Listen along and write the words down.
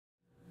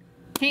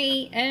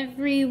Hey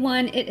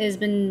everyone, it has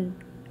been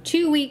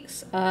 2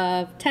 weeks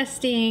of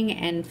testing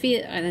and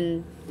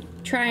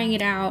trying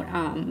it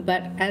out,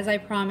 but as I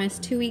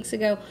promised 2 weeks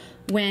ago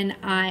when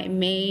I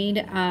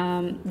made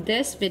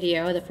this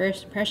video, the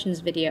first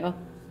impressions video,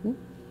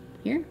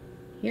 here,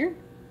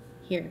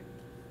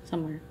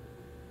 somewhere.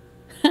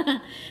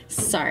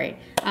 Sorry.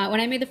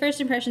 When I made the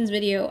first impressions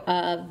video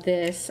of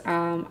this,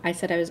 I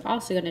said I was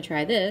also going to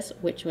try this,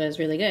 which was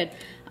really good,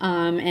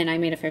 and I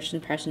made a first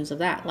impressions of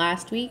that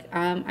last week.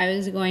 I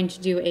was going to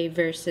do a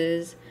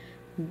versus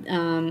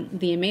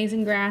the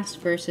Amazing Grass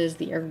versus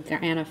the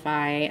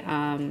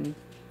Organifi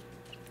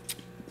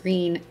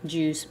green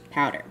juice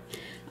powder.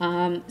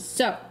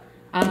 So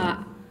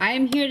I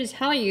am here to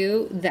tell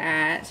you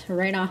that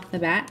right off the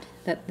bat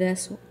that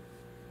this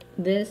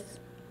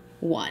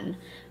won.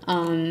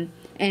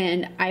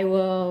 And I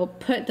will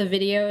put the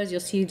videos,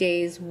 you'll see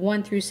days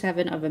 1 through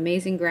 7 of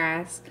Amazing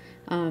Grass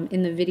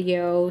in the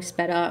video,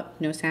 sped up,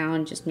 no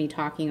sound, just me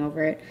talking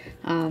over it.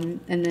 And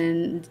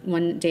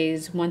then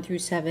days 1 through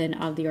 7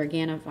 of the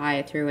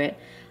Organifi through it.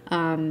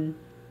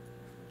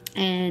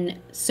 And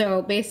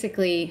so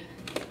basically,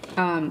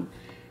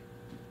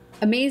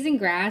 Amazing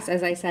Grass,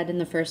 as I said in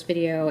the first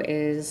video,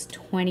 is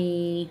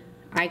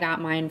I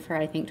got mine for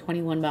I think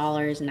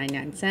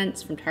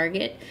 $21.99 from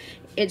Target.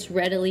 It's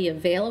readily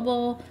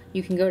available.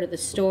 You can go to the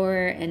store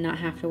and not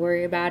have to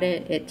worry about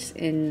it. It's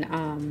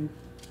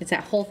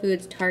at Whole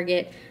Foods,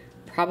 Target,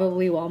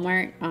 probably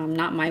Walmart.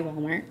 Not my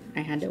Walmart. I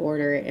had to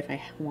order it if I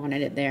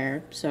wanted it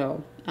there.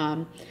 So,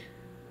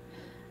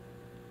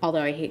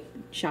 although I hate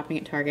shopping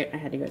at Target, I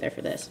had to go there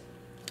for this.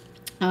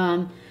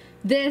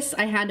 This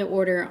I had to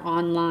order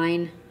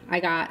online.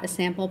 I got a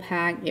sample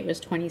pack. It was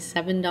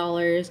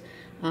 $27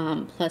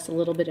 plus a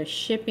little bit of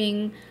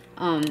shipping.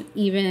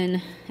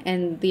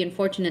 And the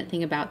unfortunate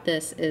thing about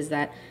this is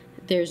that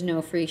there's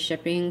no free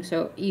shipping.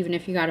 So even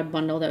if you got a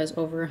bundle that was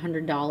over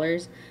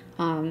 $100,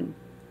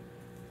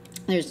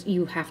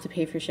 you have to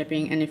pay for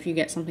shipping. And if you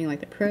get something like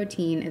the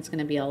protein, it's going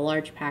to be a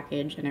large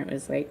package. And it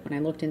was like, when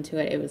I looked into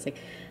it, it was like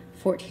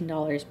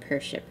 $14 per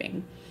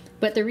shipping.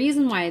 But the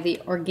reason why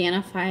the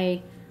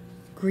Organifi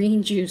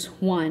green juice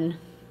won,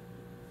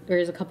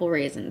 there's a couple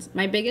reasons.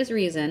 My biggest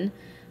reason,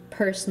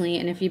 personally,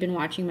 and if you've been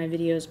watching my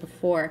videos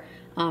before,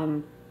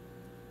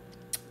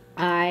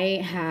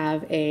 I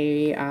have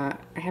a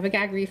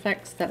gag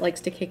reflex that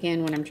likes to kick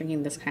in when I'm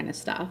drinking this kind of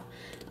stuff.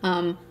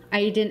 I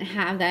didn't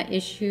have that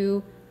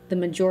issue the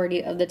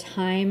majority of the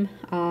time.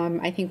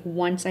 I think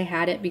once I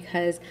had it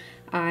because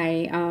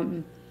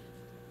I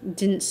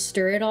didn't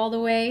stir it all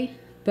the way.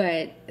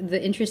 But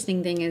the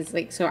interesting thing is,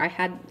 like, so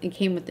it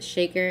came with the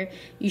shaker.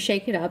 You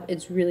shake it up,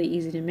 it's really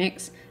easy to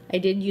mix. I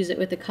did use it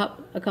with a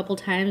cup a couple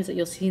times that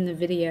you'll see in the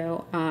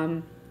video.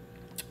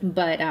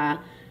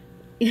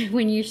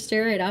 When you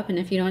stir it up, and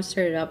if you don't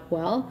stir it up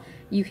well,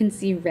 you can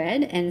see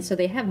red, and so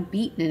they have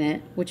beet in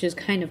it, which is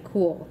kind of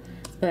cool.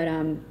 But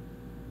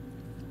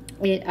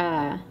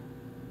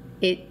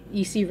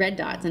you see red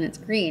dots and it's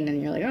green,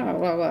 and you're like, oh,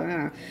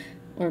 well,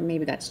 or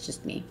maybe that's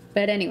just me.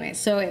 But anyway,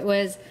 so it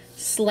was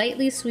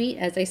slightly sweet,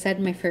 as I said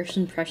in my first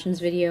impressions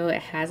video.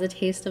 It has a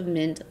taste of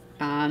mint,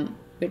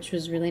 which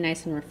was really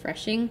nice and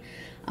refreshing.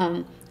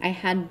 I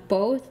had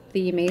both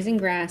the Amazing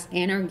Grass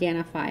and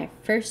Organifi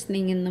first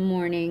thing in the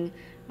morning.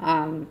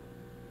 The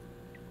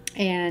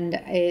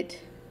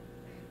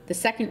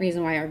second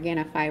reason why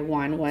Organifi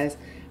won was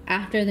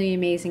after the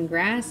Amazing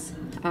Grass,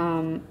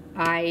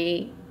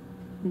 I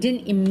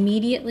didn't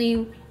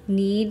immediately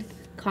need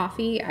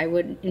coffee. I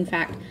would, in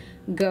fact,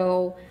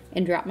 go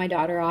and drop my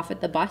daughter off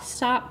at the bus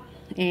stop,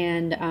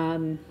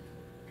 and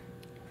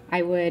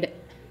I would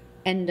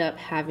end up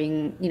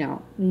having,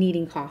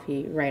 needing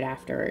coffee right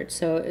afterwards.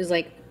 So it was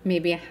like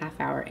maybe a half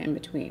hour in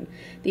between.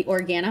 The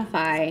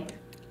Organifi,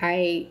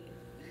 I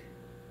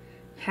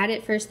had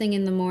it first thing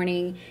in the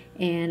morning,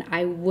 and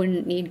I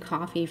wouldn't need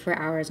coffee for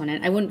hours on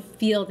end. I wouldn't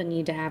feel the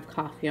need to have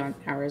coffee on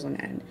hours on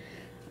end.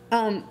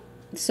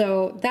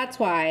 So that's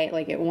why,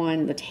 like, it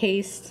won. The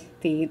taste,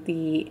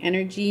 the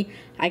energy.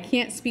 I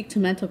can't speak to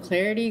mental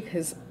clarity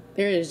because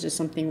there is just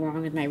something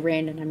wrong with my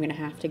brain, and I'm gonna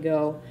have to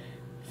go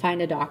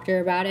find a doctor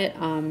about it.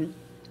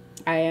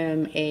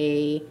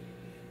 I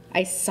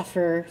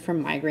suffer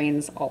from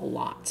migraines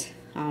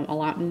a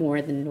lot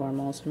more than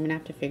normal, so I'm gonna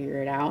have to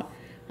figure it out.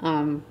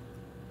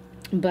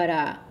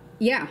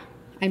 Yeah,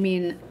 I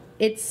mean,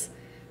 it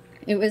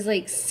was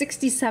like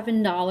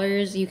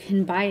 $67. You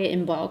can buy it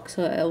in bulk,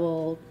 so it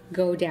will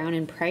go down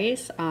in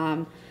price.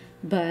 Yeah,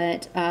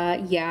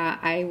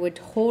 I would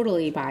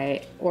totally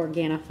buy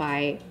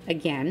Organifi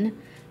again.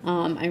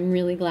 I'm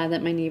really glad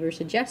that my neighbor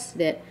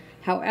suggested it.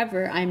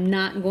 However, I'm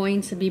not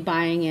going to be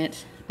buying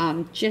it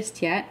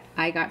just yet.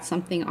 I got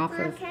something off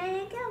of... Can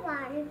I get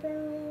water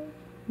balloons?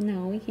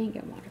 No, we can't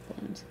get water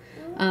balloons.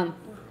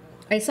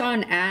 I saw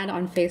an ad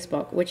on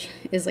Facebook, which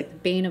is like the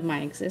bane of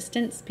my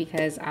existence,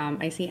 because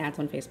I see ads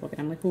on Facebook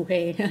and I'm like, ooh,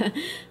 hey,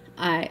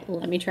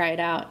 let me try it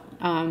out.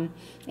 And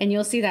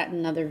you'll see that in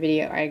another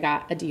video. I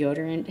got a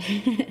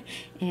deodorant.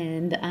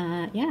 And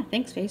yeah,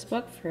 thanks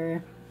Facebook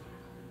for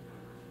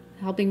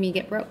helping me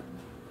get broke.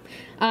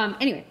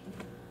 Anyway,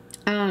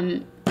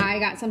 I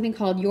got something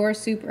called Your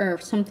Super, or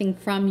something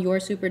from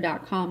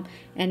yoursuper.com,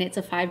 and it's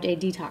a 5-day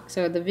detox.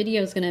 So the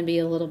video is going to be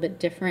a little bit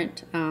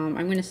different. I'm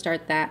going to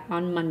start that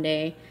on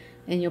Monday,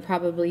 and you'll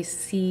probably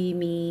see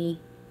me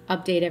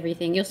update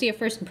everything. You'll see a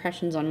first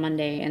impressions on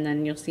Monday, and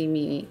then you'll see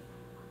me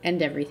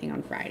end everything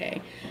on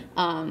Friday.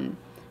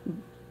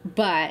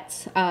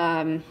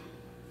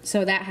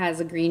 So that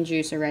has a green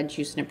juice, a red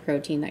juice, and a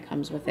protein that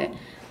comes with it.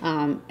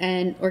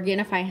 And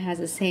Organifi has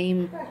the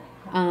same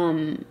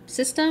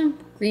system,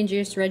 green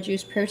juice, red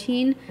juice,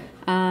 protein,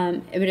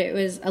 but it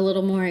was a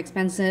little more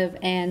expensive.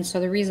 And so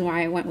the reason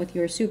why I went with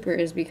Your Super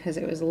is because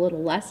it was a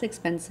little less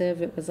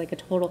expensive. It was like I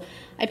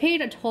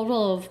paid a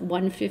total of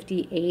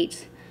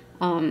 $158,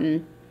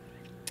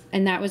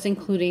 and that was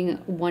including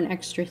one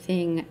extra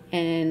thing,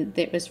 and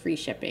it was free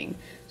shipping.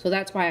 So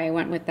that's why I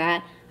went with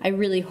that. I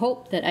really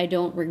hope that I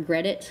don't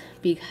regret it,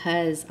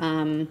 because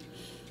Organifi,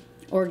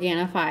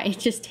 it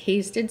just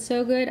tasted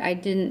so good. I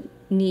didn't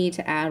need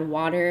to add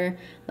water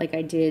like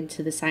I did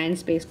to the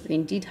science-based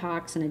green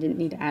detox, and I didn't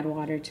need to add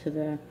water to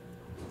the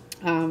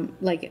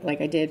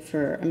like I did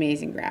for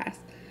Amazing Grass.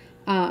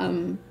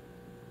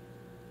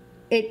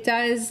 It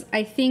does,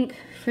 I think,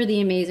 for the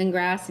Amazing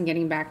Grass, and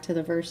getting back to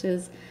the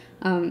verses,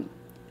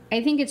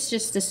 I think it's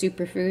just a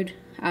superfood.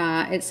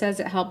 It says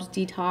it helps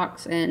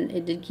detox, and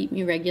it did keep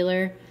me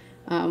regular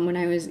when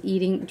I was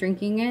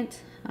drinking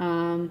it.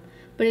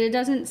 But it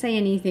doesn't say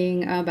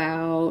anything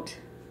about,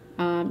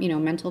 you know,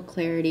 mental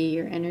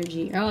clarity or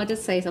energy. Oh, it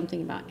does say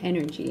something about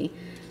energy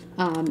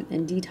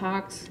and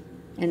detox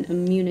and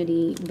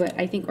immunity. But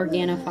I think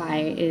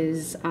Organifi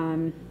is,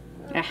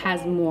 it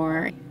has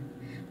more.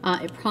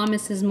 It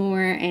promises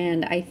more,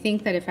 and I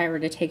think that if I were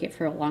to take it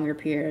for a longer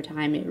period of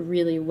time, it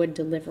really would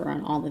deliver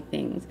on all the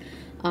things.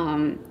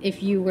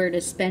 If you were to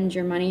spend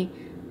your money,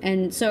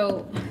 and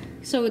so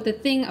the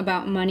thing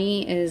about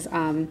money is,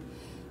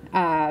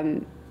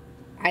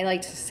 I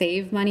like to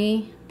save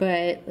money,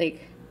 but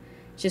like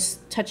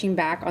just touching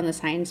back on the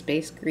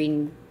science-based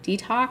green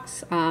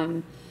detox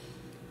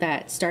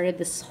that started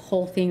this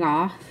whole thing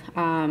off,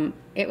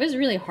 it was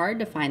really hard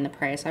to find the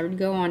price. I would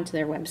go onto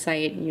their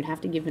website, and you'd have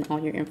to give in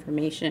all your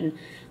information,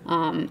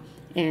 and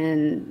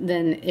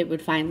then it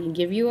would finally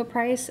give you a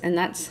price. And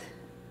that's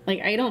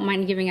like, I don't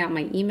mind giving out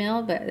my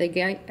email, but like,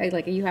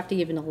 you have to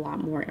give in a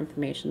lot more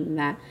information than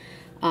that.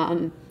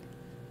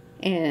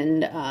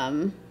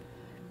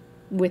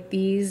 With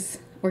these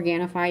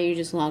Organifi, you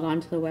just log on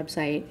to the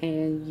website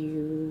and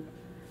you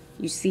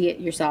see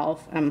it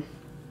yourself, and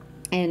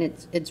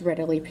it's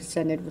readily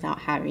presented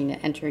without having to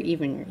enter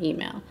even your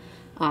email.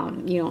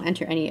 You don't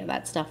enter any of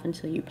that stuff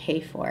until you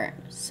pay for it.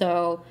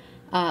 So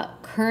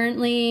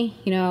currently,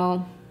 you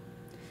know,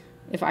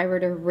 if I were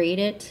to rate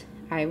it,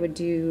 I would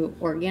do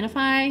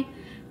Organifi,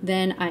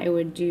 then I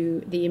would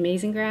do the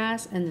Amazing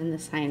Grass, and then the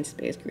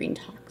science-based green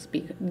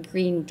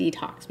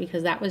detox,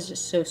 because that was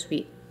just so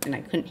sweet and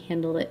I couldn't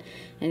handle it.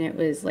 And it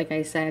was, like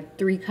I said,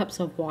 3 cups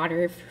of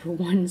water for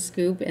 1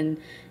 scoop, and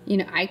you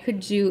know, I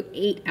could do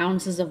 8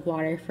 ounces of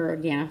water for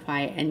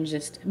Organifi and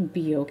just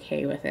be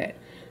okay with it.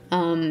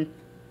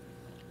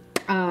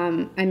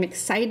 I'm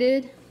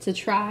excited to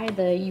try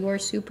the Your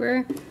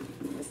Super.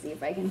 Let's see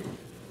if I can.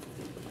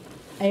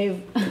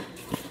 I've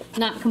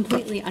not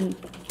completely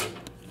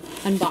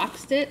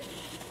unboxed it.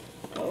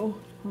 Oh,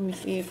 let me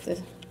see if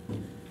this.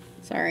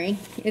 Sorry,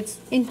 it's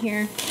in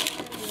here.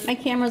 My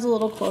camera's a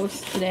little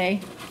close today.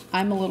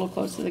 I'm a little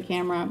close to the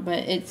camera,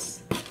 but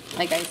it's,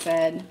 like I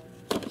said,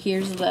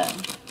 here's the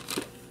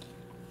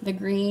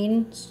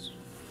green,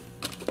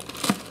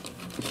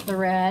 the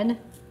red.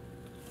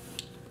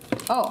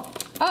 Oh,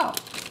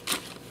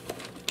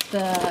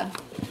 the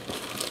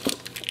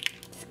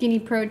skinny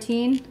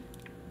protein.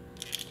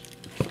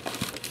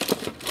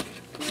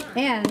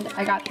 And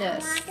I got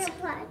this.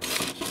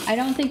 I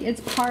don't think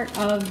it's part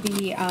of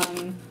the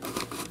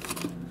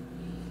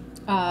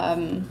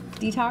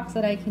detox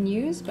that I can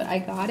use, but I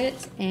got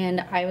it, and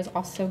I was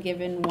also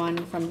given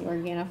one from the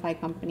Organifi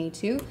company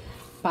too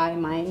by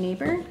my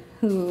neighbor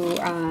who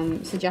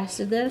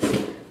suggested this.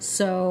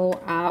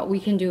 So we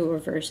can do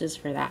reverses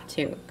for that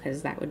too,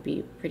 because that would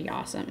be pretty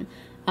awesome.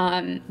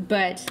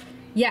 But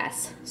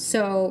yes,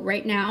 so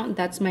right now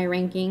that's my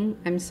ranking.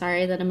 I'm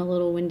sorry that I'm a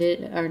little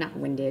winded, or not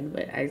winded,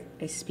 but I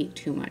speak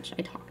too much,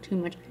 I talk too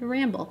much, I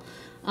ramble.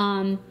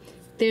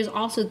 There's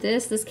also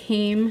this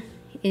came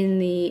in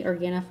the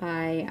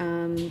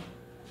Organifi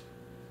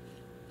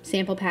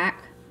sample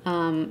pack.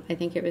 I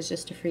think it was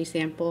just a free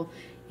sample.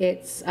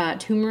 It's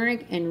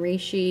turmeric and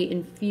reishi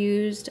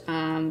infused.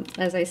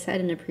 As I said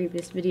in a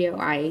previous video,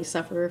 I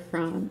suffer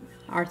from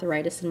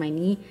arthritis in my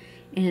knee,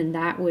 and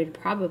that would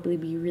probably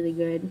be really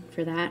good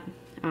for that.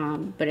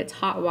 But it's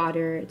hot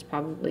water. It's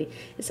probably,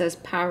 it says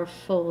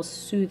powerful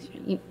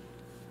soothing.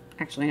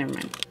 Actually, never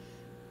mind.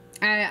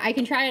 I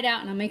can try it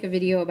out and I'll make a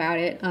video about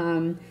it.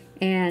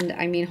 And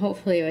I mean,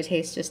 hopefully it would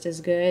taste just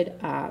as good,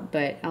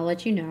 but I'll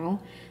let you know.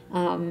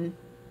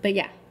 But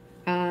yeah,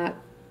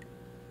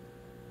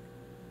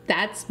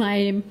 that's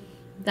my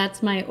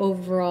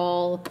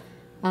overall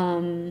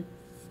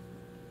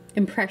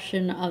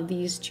impression of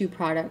these two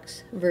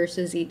products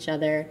versus each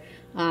other.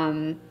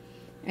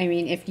 I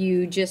mean, if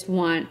you just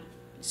want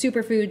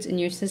superfoods in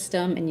your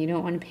system and you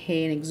don't want to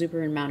pay an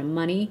exuberant amount of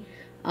money,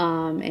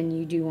 and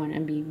you do want to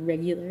be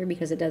regular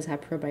because it does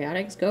have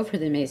probiotics, go for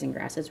the Amazing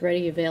Grass. It's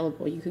ready,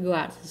 available. You could go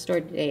out to the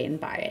store today and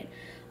buy it.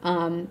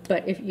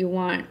 But if you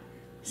want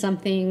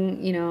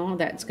something, you know,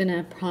 that's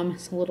gonna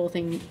promise a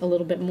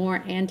little bit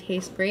more and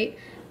taste great,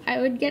 I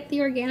would get the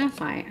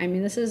Organifi. I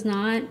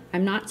mean,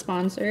 I'm not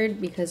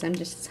sponsored because I'm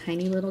just a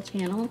tiny little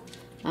channel,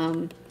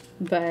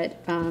 but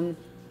I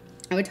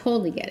would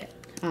totally get it.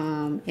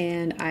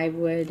 And I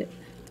would,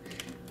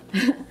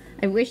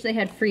 I wish they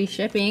had free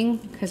shipping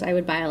because I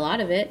would buy a lot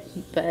of it,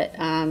 but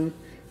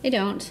they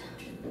don't.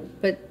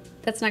 But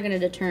that's not gonna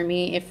deter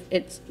me if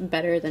it's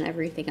better than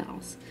everything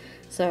else.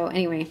 So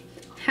anyway,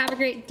 have a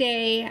great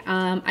day.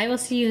 I will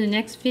see you in the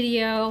next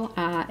video.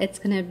 It's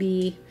gonna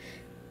be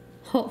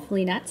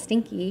hopefully not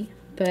stinky,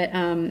 but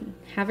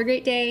have a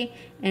great day.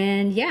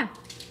 And yeah,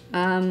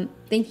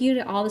 thank you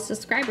to all the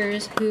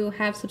subscribers who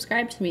have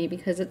subscribed to me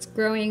because it's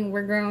growing,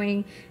 we're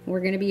growing, and we're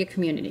gonna be a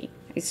community.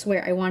 I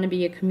swear I want to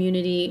be a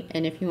community,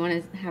 and if you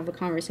want to have a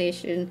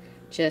conversation,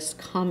 just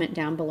comment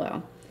down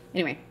below.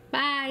 Anyway,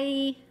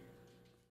 bye!